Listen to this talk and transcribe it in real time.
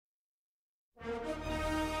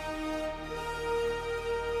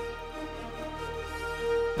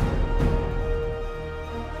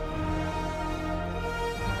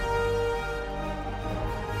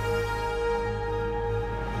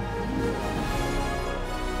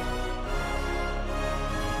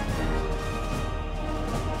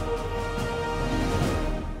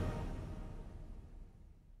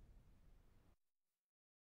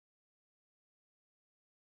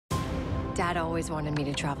Dad always wanted me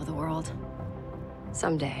to travel the world.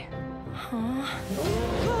 Someday. Huh?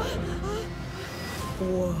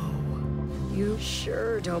 Whoa. You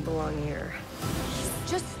sure don't belong here.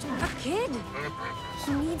 He's just a kid.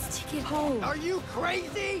 He needs to get home. Are you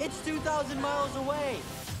crazy? It's 2,000 miles away.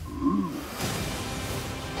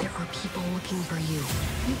 There are people looking for you.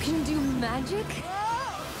 You can do magic?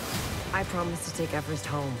 I promise to take Everest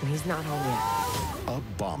home when he's not home yet.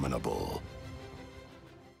 Abominable.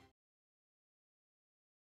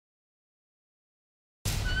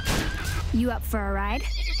 You up for a ride?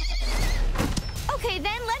 Okay,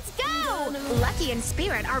 then let's go! Lucky and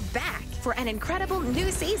Spirit are back for an incredible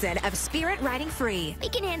new season of Spirit Riding Free. We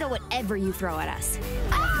can handle whatever you throw at us.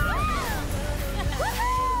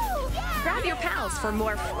 Grab your pals for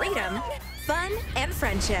more freedom, fun, and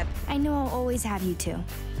friendship. I know I'll always have you two.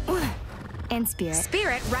 And Spirit.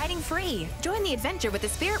 Spirit Riding Free. Join the adventure with the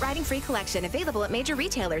Spirit Riding Free collection, available at major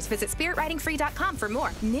retailers. Visit spiritridingfree.com for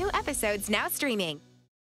more. New episodes now streaming.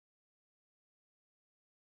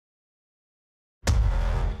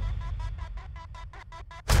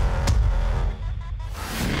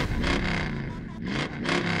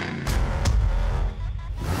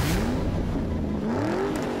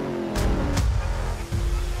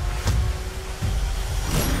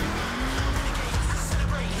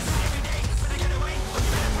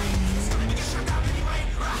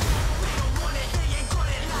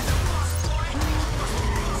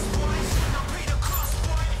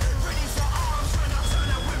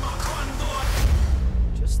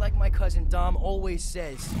 Like my cousin Dom always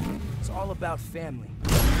says, it's all about family.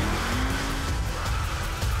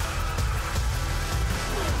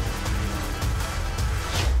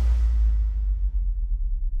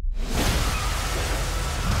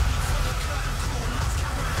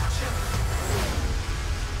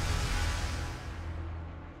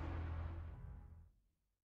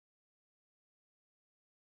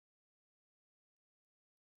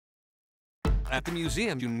 At the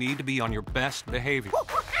museum, you need to be on your best behavior.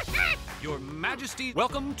 Your Majesty,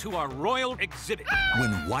 welcome to our royal exhibit.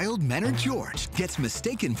 When wild-mannered George gets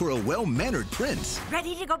mistaken for a well-mannered prince,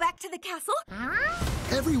 Ready to go back to the castle?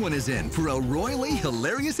 everyone is in for a royally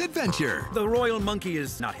hilarious adventure. The royal monkey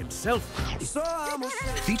is not himself.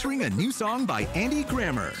 Featuring a new song by Andy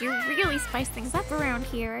Grammer. You really spice things up around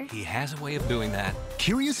here. He has a way of doing that.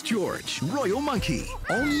 Curious George, Royal Monkey.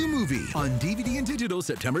 All new movie on DVD and digital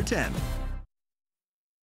September 10th.